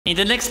In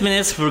the next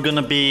minutes, we're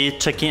gonna be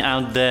checking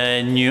out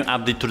the new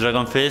update to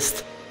Dragon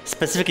Fist,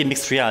 specifically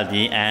mixed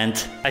reality,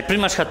 and I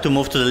pretty much had to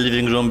move to the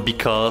living room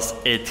because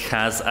it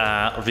has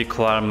a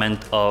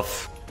requirement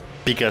of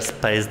bigger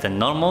space than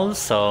normal,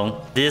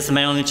 so this is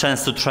my only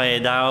chance to try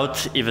it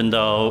out, even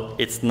though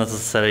it's not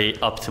necessarily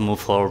optimal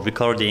for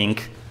recording.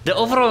 The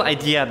overall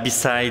idea,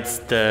 besides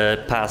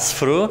the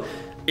pass-through,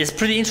 is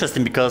pretty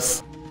interesting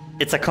because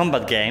it's a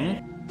combat game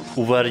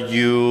where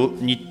you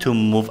need to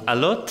move a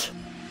lot.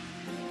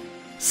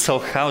 So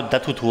how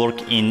that would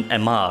work in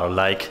MR?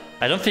 Like,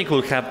 I don't think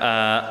we'll have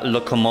a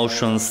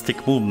locomotion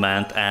stick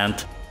movement and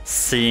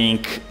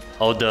seeing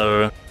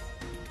other,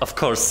 of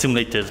course,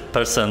 simulated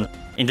person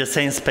in the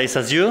same space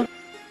as you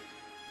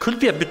could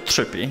be a bit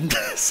trippy.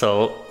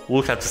 So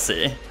we'll have to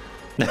see.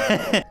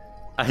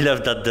 I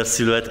love that the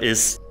silhouette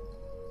is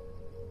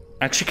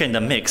actually kind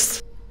of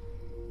mixed.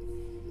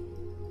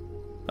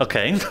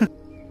 Okay.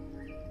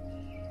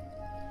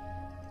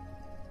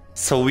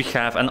 So we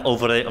have an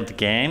overlay of the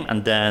game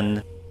and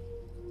then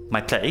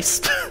my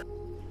place.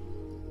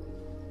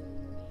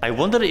 I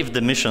wonder if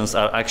the missions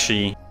are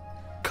actually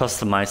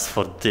customized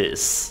for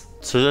this.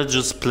 So let's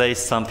just play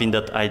something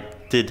that I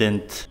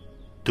didn't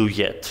do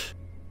yet.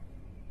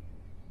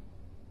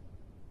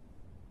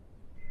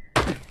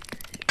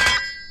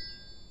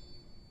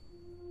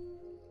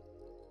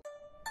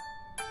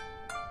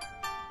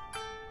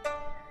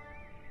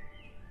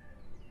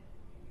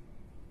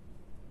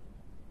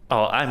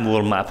 Oh, I'm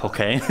warm up,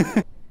 okay.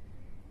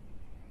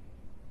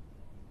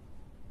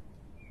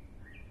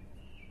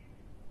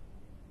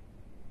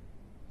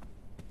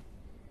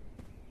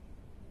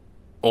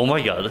 Oh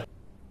my god.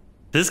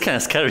 This is kind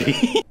of scary.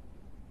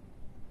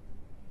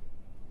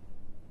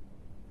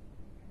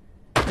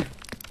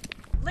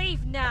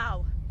 Leave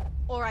now,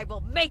 or I will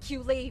make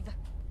you leave.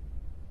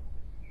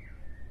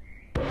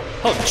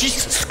 Oh,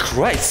 Jesus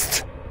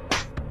Christ!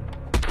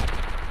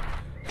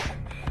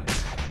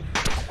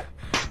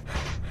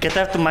 Get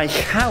out of my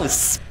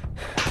house!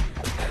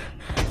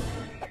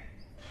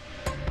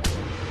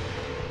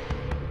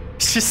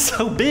 She's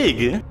so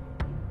big!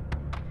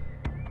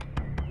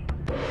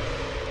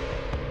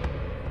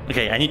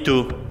 Okay, I need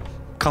to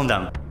calm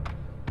down.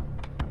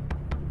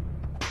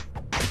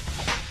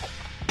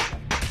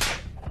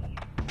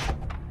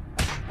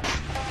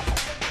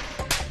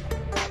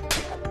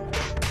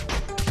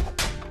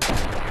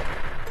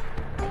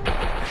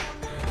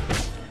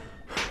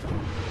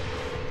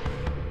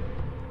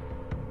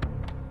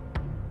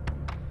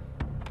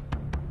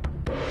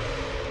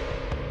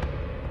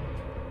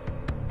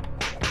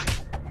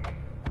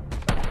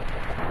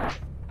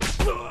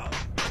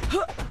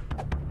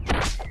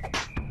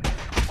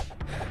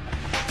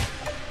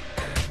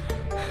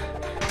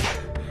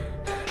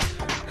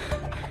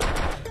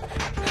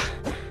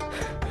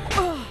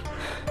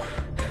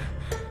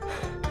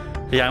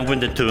 Yeah, I'm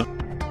wounded too.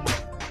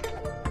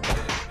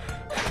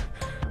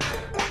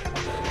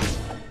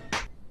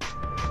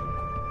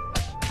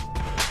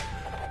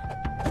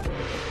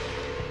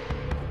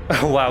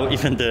 Oh, wow,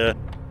 even the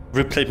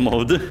replay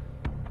mode.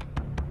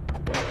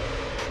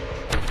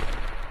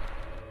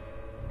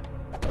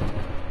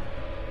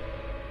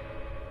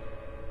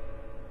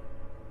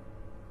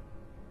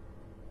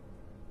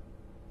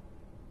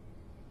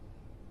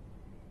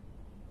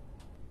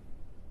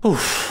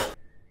 Oof.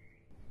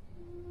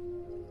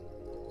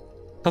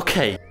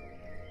 Okay,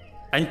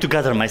 I need to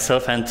gather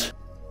myself and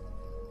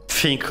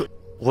think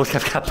what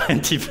have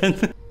happened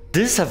even.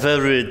 This is a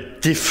very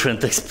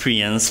different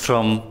experience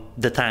from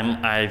the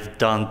time I've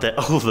done the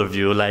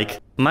overview, like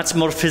much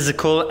more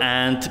physical,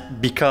 and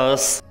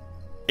because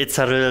it's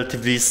a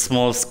relatively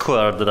small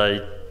square that I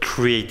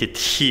created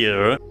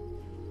here,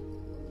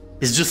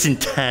 it's just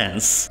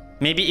intense.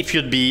 Maybe if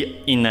you'd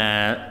be in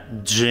a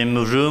gym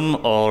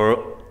room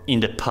or in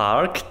the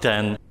park,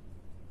 then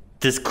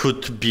this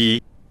could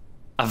be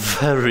a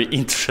very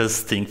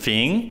interesting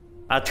thing.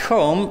 At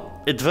home,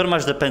 it very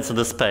much depends on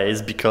the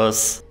space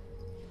because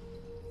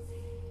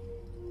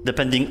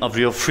depending on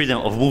your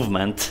freedom of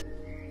movement,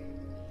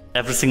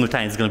 every single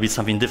time it's gonna be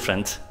something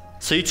different.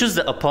 So you choose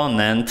the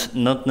opponent,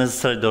 not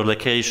necessarily the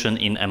location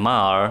in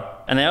MR.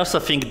 And I also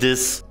think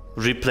this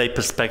replay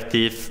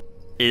perspective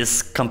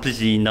is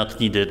completely not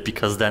needed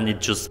because then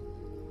it just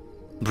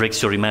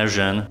breaks your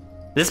immersion.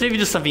 Let's maybe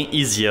do something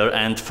easier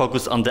and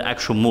focus on the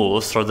actual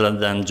moves rather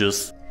than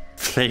just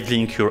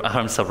flailing your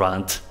arms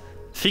around.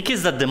 Thing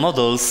is that the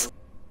models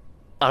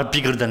are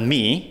bigger than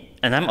me,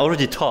 and I'm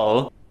already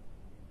tall.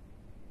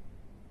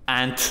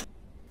 And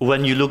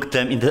when you look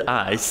them in the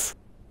eyes,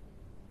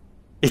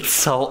 it's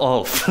so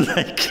off.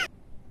 Like,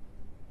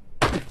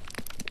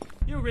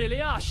 you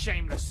really are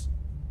shameless.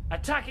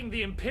 Attacking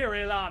the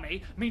Imperial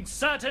Army means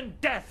certain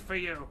death for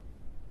you.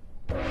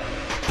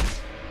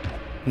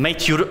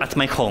 mate, you're at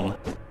my home.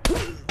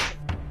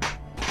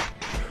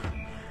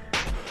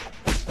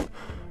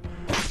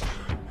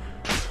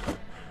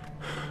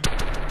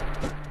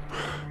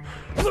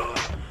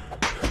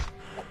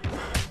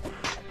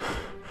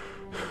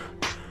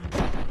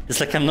 It's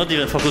like I'm not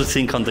even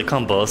focusing on the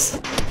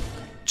combos,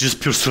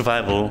 just pure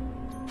survival.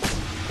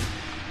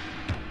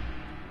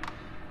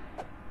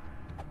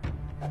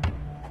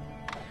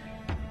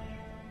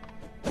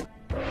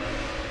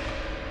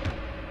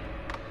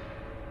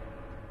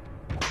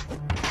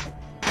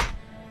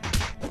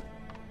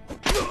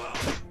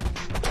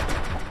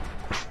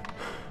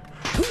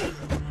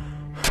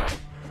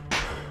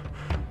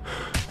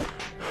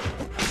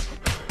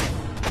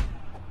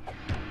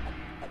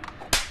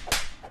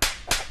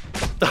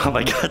 Oh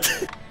my god.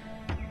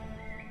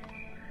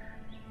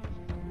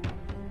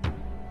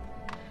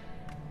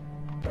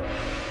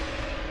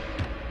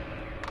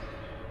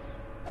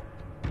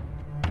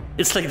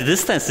 It's like the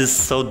distance is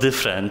so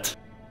different.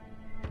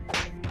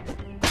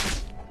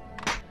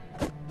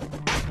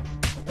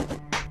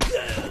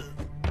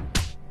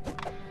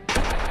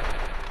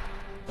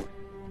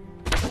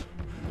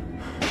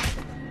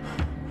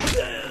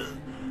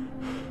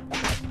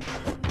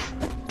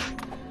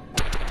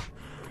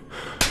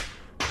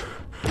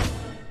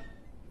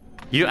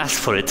 You asked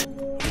for it.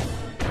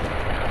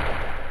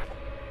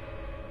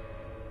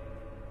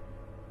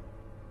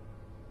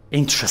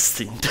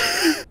 Interesting.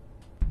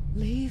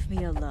 Leave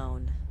me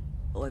alone,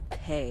 or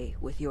pay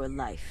with your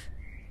life.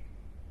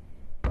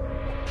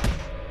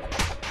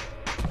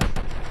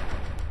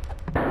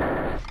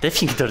 They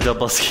think they're the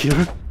boss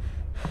here.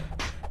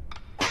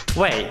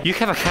 Wait, you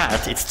have a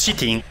hat, it's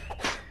cheating.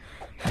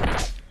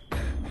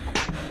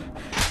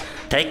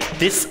 Take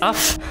this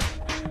off.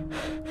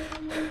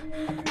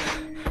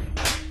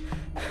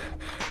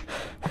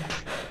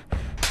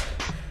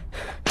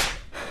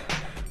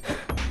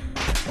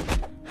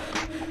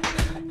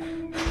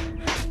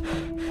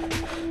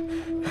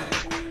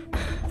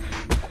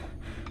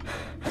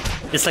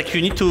 It's like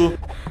you need to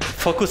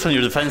focus on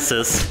your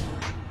defenses.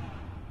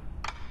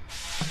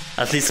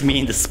 At least me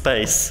in the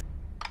space.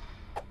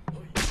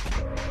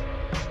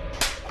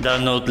 There are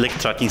no leg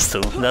trackings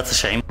too, that's a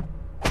shame.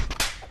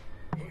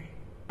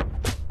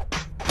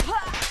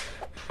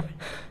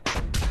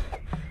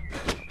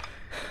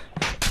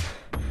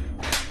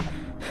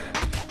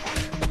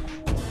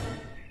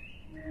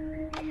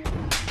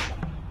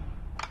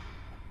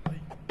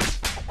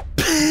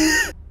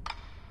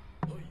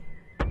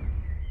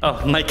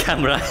 Oh, my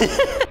camera.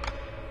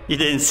 You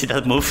didn't see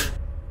that move.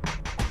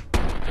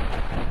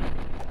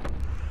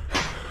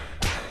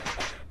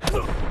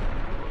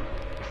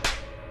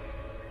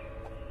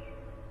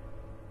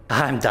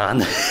 I'm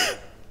done.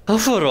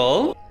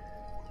 Overall,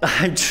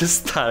 I'm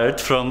just tired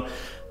from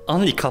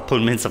only a couple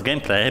minutes of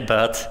gameplay,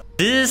 but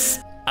this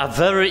is a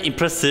very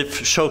impressive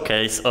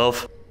showcase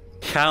of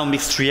how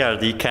mixed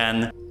reality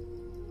can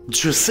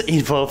just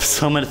involve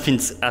so many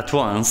things at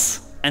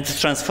once and to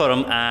transform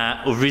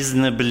a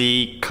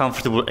reasonably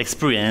comfortable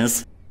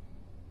experience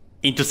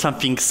into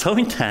something so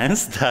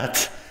intense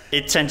that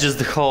it changes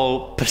the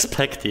whole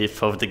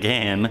perspective of the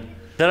game.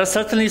 There are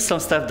certainly some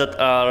stuff that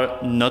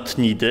are not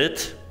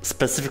needed,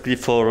 specifically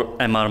for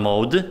MR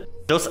mode.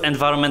 Those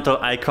environmental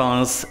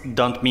icons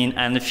don't mean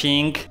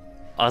anything,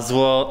 as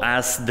well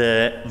as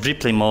the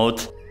replay mode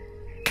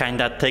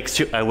kinda takes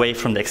you away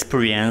from the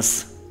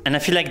experience. And I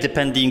feel like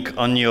depending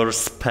on your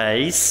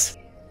space,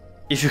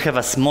 if you have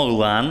a small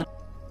one,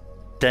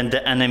 then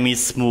the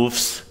enemy's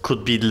moves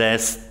could be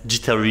less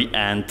jittery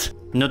and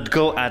not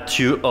go at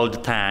you all the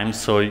time,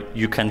 so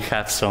you can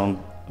have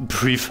some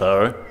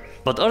breather.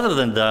 But other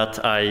than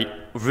that, I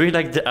really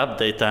like the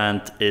update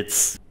and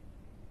its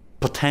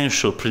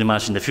potential pretty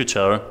much in the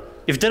future.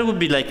 If there would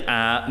be like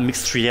a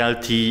mixed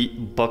reality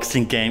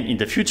boxing game in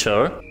the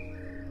future,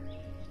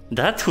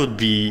 that would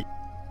be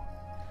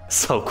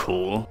so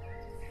cool.